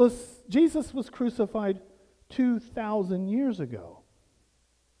 Jesus was crucified 2,000 years ago.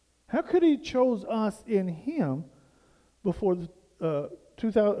 How could He chose us in Him before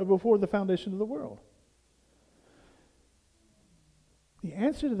the foundation of the world? The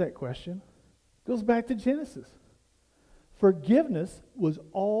answer to that question goes back to Genesis. Forgiveness was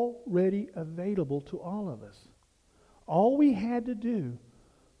already available to all of us. All we had to do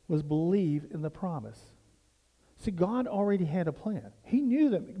was believe in the promise. See, God already had a plan. He knew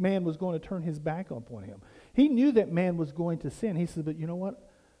that man was going to turn his back upon Him. He knew that man was going to sin. He said, but you know what?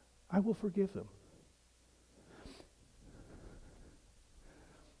 I will forgive them.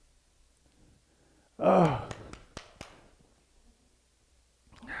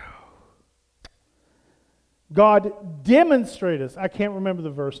 God demonstrates, I can't remember the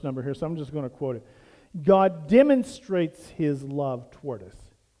verse number here, so I'm just going to quote it. God demonstrates His love toward us.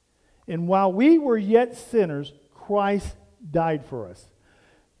 And while we were yet sinners, Christ died for us.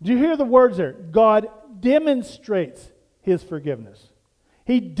 Do you hear the words there? God demonstrates His forgiveness.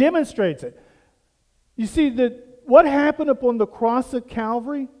 He demonstrates it. You see, that what happened upon the cross of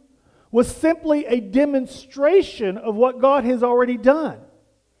Calvary was simply a demonstration of what God has already done.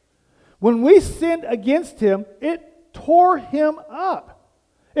 When we sinned against Him, it tore him up.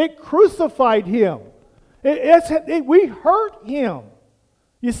 It crucified him. We hurt him.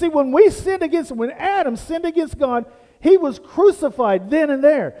 You see, when Adam sinned against God, he was crucified then and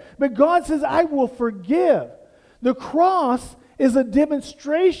there. But God says, I will forgive. The cross is a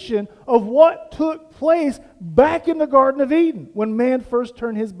demonstration of what took place back in the Garden of Eden when man first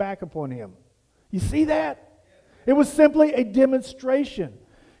turned his back upon him. You see that? It was simply a demonstration.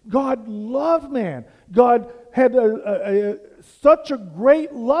 God loved man. God had such a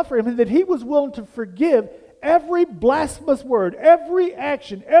great love for him that he was willing to forgive every blasphemous word, every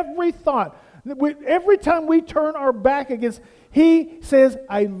action, every thought. Every time we turn our back against, he says,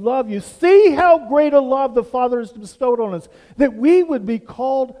 I love you. See how great a love the Father has bestowed on us, that we would be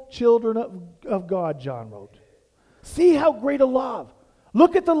called children of God, John wrote. See how great a love.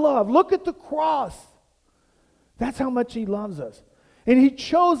 Look at the love. Look at the cross. That's how much he loves us. And he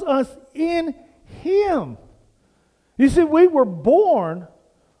chose us in him. You see, we were born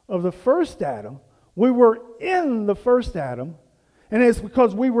of the first Adam. We were in the first Adam. And it's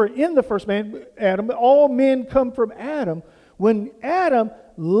because we were in the first Adam, all men come from Adam. When Adam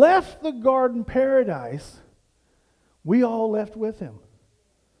left the garden paradise, we all left with him.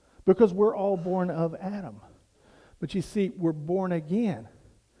 Because we're all born of Adam. But you see, we're born again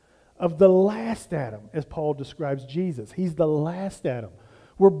of the last Adam, as Paul describes Jesus. He's the last Adam.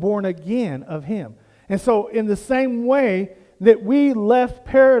 We're born again of him. And so in the same way that we left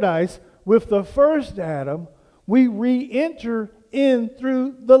paradise with the first Adam, we re-enter in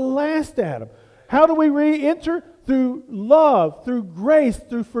through the last Adam. How do we re-enter? Through love, through grace,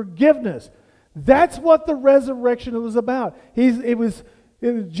 through forgiveness. That's what the resurrection was about. Jesus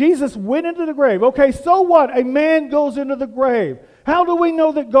went into the grave. Okay, so what? A man goes into the grave. How do we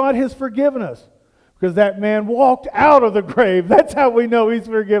know that God has forgiven us? Because that man walked out of the grave. That's how we know he's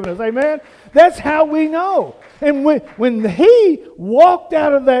forgiven us. Amen? That's how we know. And when he walked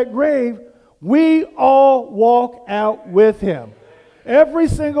out of that grave, we all walk out with him. Every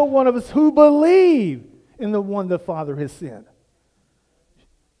single one of us who believe in the one the Father has sent.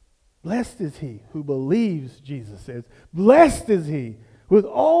 Blessed is he who believes, Jesus says. Blessed is he with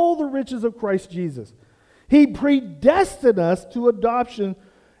all the riches of Christ Jesus. He predestined us to adoption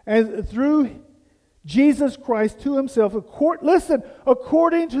through Jesus Christ to himself.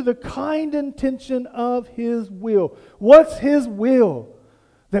 According to the kind intention of his will. What's his will?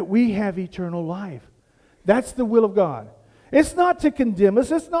 That we have eternal life. That's the will of God. It's not to condemn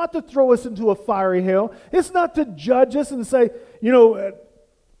us. It's not to throw us into a fiery hell. It's not to judge us and say,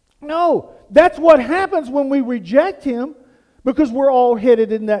 no. That's what happens when we reject him, because we're all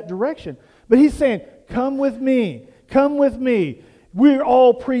headed in that direction. But he's saying, come with me. Come with me. We're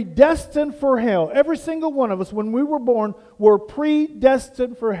all predestined for hell. Every single one of us, when we were born, were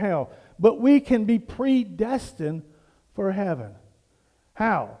predestined for hell. But we can be predestined for heaven.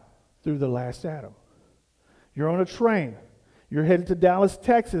 How? Through the last Adam. You're on a train. You're headed to Dallas,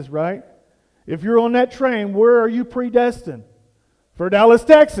 Texas, right? If you're on that train, where are you predestined? For Dallas,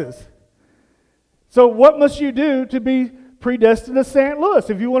 Texas. So what must you do to be predestined to St. Louis?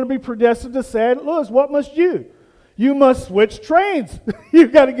 If you want to be predestined to St. Louis, what must you? You must switch trains.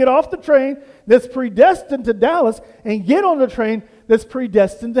 You've got to get off the train that's predestined to Dallas and get on the train that's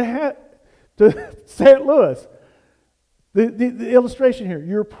predestined to St. Louis. The illustration here,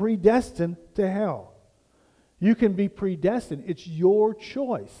 you're predestined to hell. You can be predestined. It's your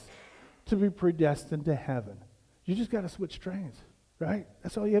choice to be predestined to heaven. You just got to switch trains, right?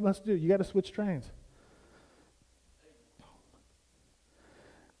 That's all you must do. You got to switch trains.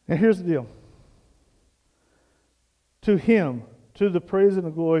 And here's the deal. To him, to the praise and the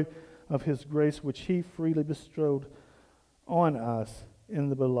glory of his grace, which he freely bestowed on us in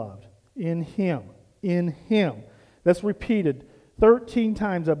the beloved. In him. In him. That's repeated 13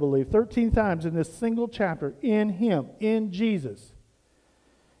 times, I believe. 13 times in this single chapter. In him. In Jesus.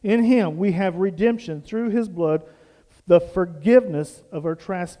 In him we have redemption through his blood, the forgiveness of our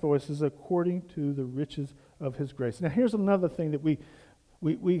trespasses according to the riches of his grace. Now here's another thing that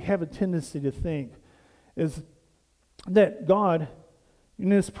we have a tendency to think is that God,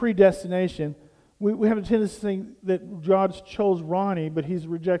 in his predestination, we have a tendency to think that God chose Ronnie, but he's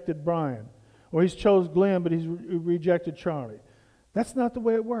rejected Brian. Or he's chose Glenn, but he's rejected Charlie. That's not the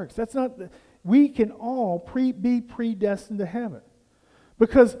way it works. We can all be predestined to heaven.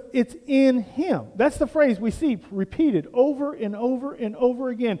 Because it's in him. That's the phrase we see repeated over and over and over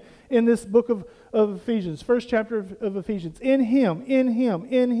again in this book of Ephesians, first chapter of Ephesians. In him, in him,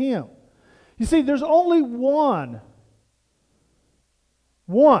 in him. You see, there's only one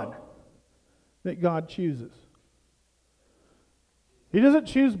that God chooses. He doesn't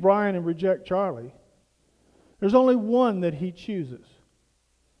choose Brian and reject Charlie. There's only one that he chooses.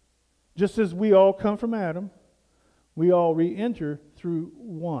 Just as we all come from Adam, we all re-enter through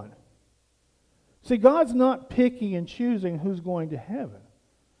one. See, God's not picking and choosing who's going to heaven.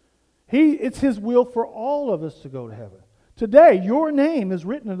 It's his will for all of us to go to heaven. Today, your name is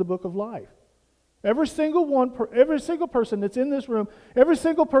written in the book of life. Every single person that's in this room, every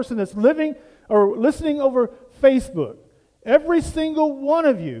single person that's living or listening over Facebook, every single one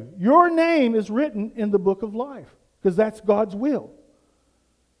of you, your name is written in the book of life because that's God's will.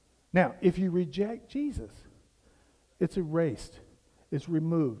 Now, if you reject Jesus, it's erased. It's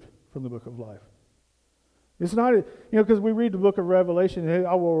removed from the book of life. It's not, because we read the book of Revelation, and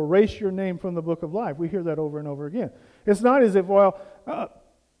I will erase your name from the book of life. We hear that over and over again. It's not as if,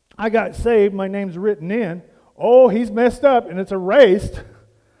 I got saved, my name's written in. Oh, he's messed up, and it's erased.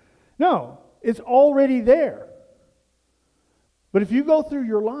 No, it's already there. But if you go through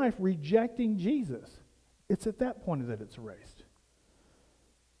your life rejecting Jesus, it's at that point that it's erased.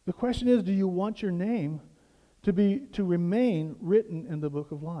 The question is, do you want your name to remain written in the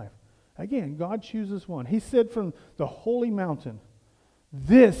book of life? Again, God chooses one. He said from the holy mountain,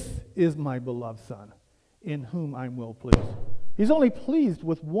 "This is my beloved Son, in whom I'm well pleased." He's only pleased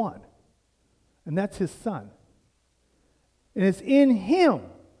with one, and that's his Son. And it's in him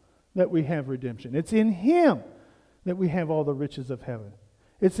that we have redemption. It's in him that we have all the riches of heaven.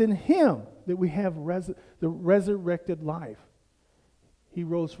 It's in him that we have the resurrected life. He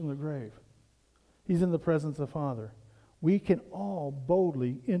rose from the grave. He's in the presence of Father. We can all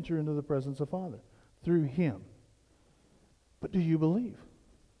boldly enter into the presence of Father through him. But do you believe?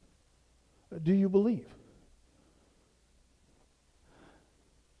 Do you believe?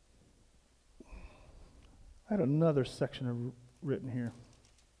 I had another section written here.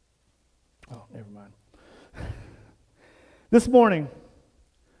 Oh, never mind. This morning,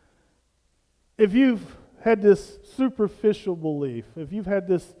 if you've had this superficial belief, if you've had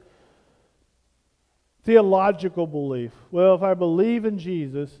this theological belief, well, if I believe in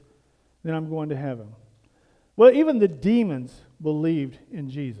Jesus, then I'm going to heaven. Well, even the demons believed in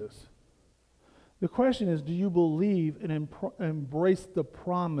Jesus. The question is, do you believe and embrace the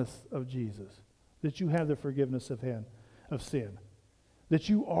promise of Jesus? That you have the forgiveness of sin? That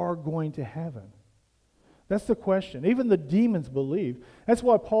you are going to heaven? That's the question. Even the demons believed. That's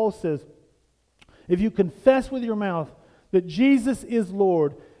why Paul says, if you confess with your mouth that Jesus is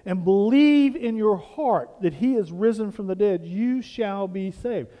Lord and believe in your heart that he is risen from the dead, you shall be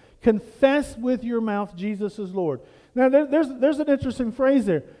saved. Confess with your mouth Jesus is Lord. Now, there's an interesting phrase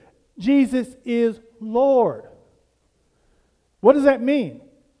there. Jesus is Lord. What does that mean?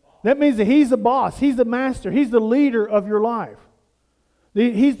 That means that he's the boss, he's the master, he's the leader of your life.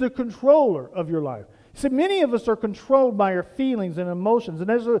 He's the controller of your life. See, many of us are controlled by our feelings and emotions,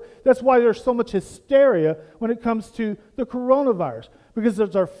 and that's why there's so much hysteria when it comes to the coronavirus. Because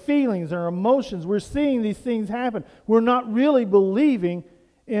there's our feelings, our emotions. We're seeing these things happen. We're not really believing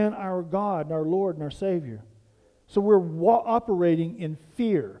in our God, and our Lord, and our Savior. So we're operating in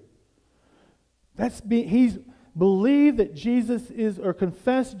fear. He's believed that Jesus is, or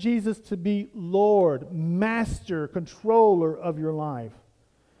confess Jesus to be Lord, Master, Controller of your life.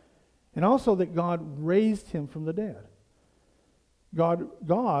 And also that God raised him from the dead.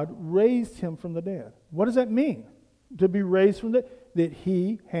 God raised him from the dead. What does that mean? To be raised from the dead? That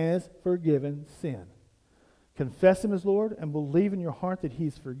he has forgiven sin. Confess him as Lord and believe in your heart that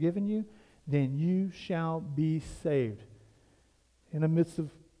he's forgiven you, then you shall be saved. In the midst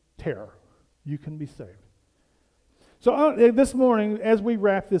of terror, you can be saved. So this morning, as we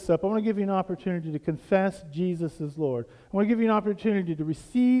wrap this up, I want to give you an opportunity to confess Jesus as Lord. I want to give you an opportunity to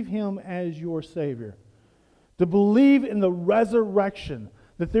receive him as your Savior. To believe in the resurrection,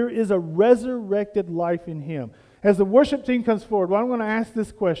 that there is a resurrected life in him. As the worship team comes forward, well, I'm going to ask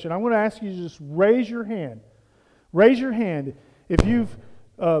this question. I'm going to ask you to just raise your hand. Raise your hand if you've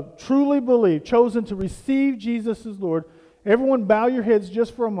truly believed, chosen to receive Jesus as Lord. Everyone bow your heads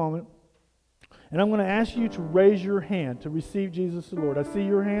just for a moment. And I'm going to ask you to raise your hand to receive Jesus as Lord. I see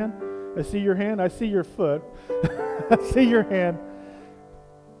your hand. I see your hand. I see your foot. I see your hand.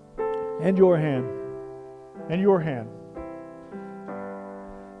 And your hand. And your hand.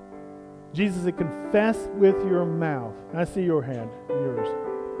 Jesus said, confess with your mouth. I see your hand, yours.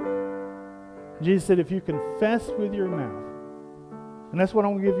 Jesus said, if you confess with your mouth, and that's what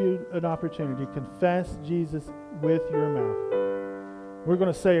I'm going to give you an opportunity, confess Jesus with your mouth. We're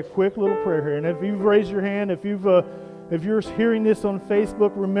going to say a quick little prayer here. And if you've raised your hand, if you're hearing this on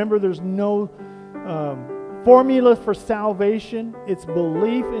Facebook, remember there's no formula for salvation. It's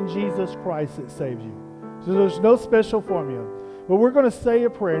belief in Jesus Christ that saves you. So there's no special formula. But we're going to say a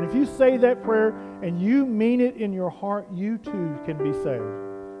prayer. And if you say that prayer and you mean it in your heart, you too can be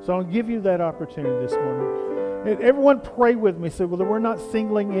saved. So I'll give you that opportunity this morning. And everyone pray with me so that we're not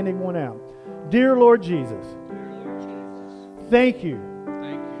singling anyone out. Dear Lord Jesus, thank you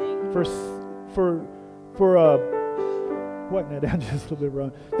for wetting it down just a little bit,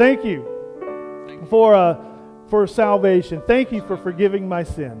 Ron. Thank you for salvation. Thank you for forgiving my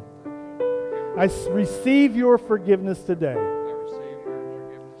sin. I receive your forgiveness today.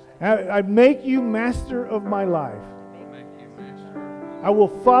 I make you master of my life. I will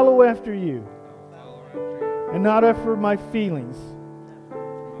follow after you and not after my feelings,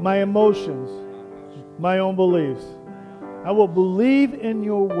 my emotions, my own beliefs. I will believe in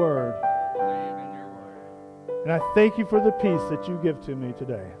your word. And I thank you for the peace that you give to me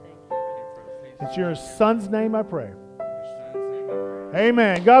today. It's your son's name I pray.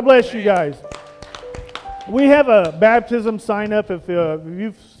 Amen. God bless you guys. We have a baptism sign up. If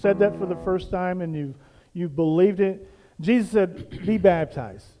you've said that for the first time and you've believed it, Jesus said, be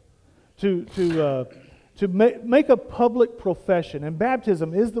baptized. To make a public profession. And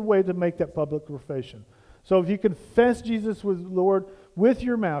baptism is the way to make that public profession. So if you confess Jesus with Lord with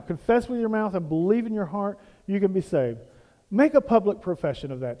your mouth, confess with your mouth and believe in your heart, you can be saved. Make a public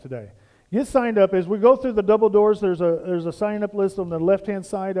profession of that today. Get signed up. As we go through the double doors, there's a sign-up list on the left-hand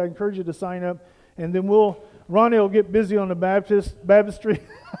side. I encourage you to sign up. And then Ronnie will get busy on the baptistry.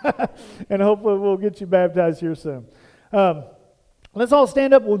 And hopefully we'll get you baptized here soon. Let's all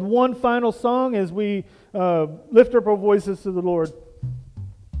stand up with one final song as we lift up our voices to the Lord.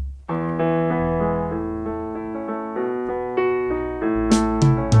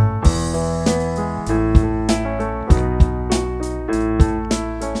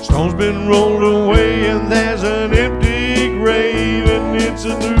 Stone's been rolled away and there's an empty grave and it's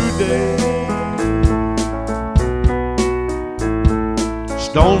a new day.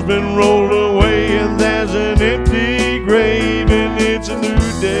 Stone's been rolled away and there's an empty grave and it's a new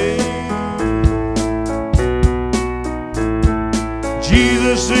day.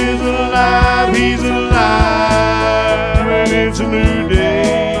 Jesus is alive, he's alive, and it's a new day.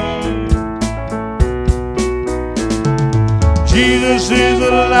 Jesus is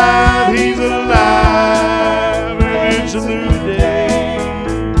alive, he's alive, and it's a new day.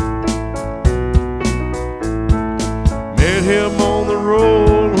 Met him on the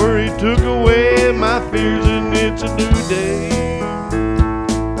road where he took away my fears, and it's a new day.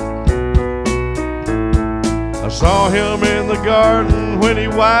 I saw him in the garden when he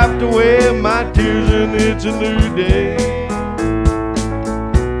wiped away my tears, and it's a new day.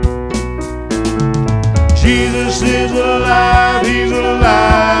 Jesus is alive, he's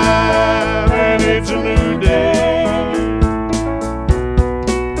alive, and it's a new day.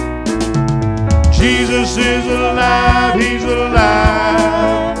 Jesus is alive, he's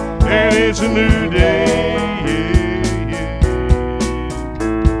alive, and it's a new day.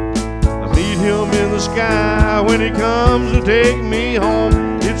 I meet him in the sky when he comes to take me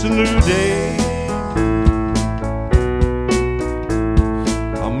home. It's a new day.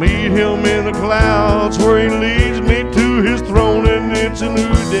 Meet him in the clouds where he leads me to his throne, and it's a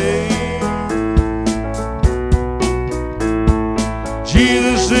new day.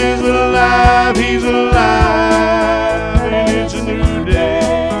 Jesus is alive, he's alive, and it's a new day.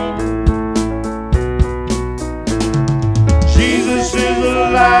 Jesus is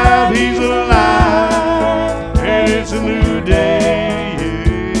alive, he's alive, and it's a new day.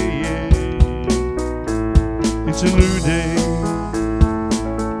 It's a new day.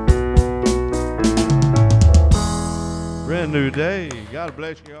 Brand new day. God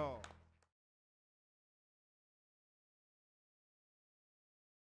bless you all.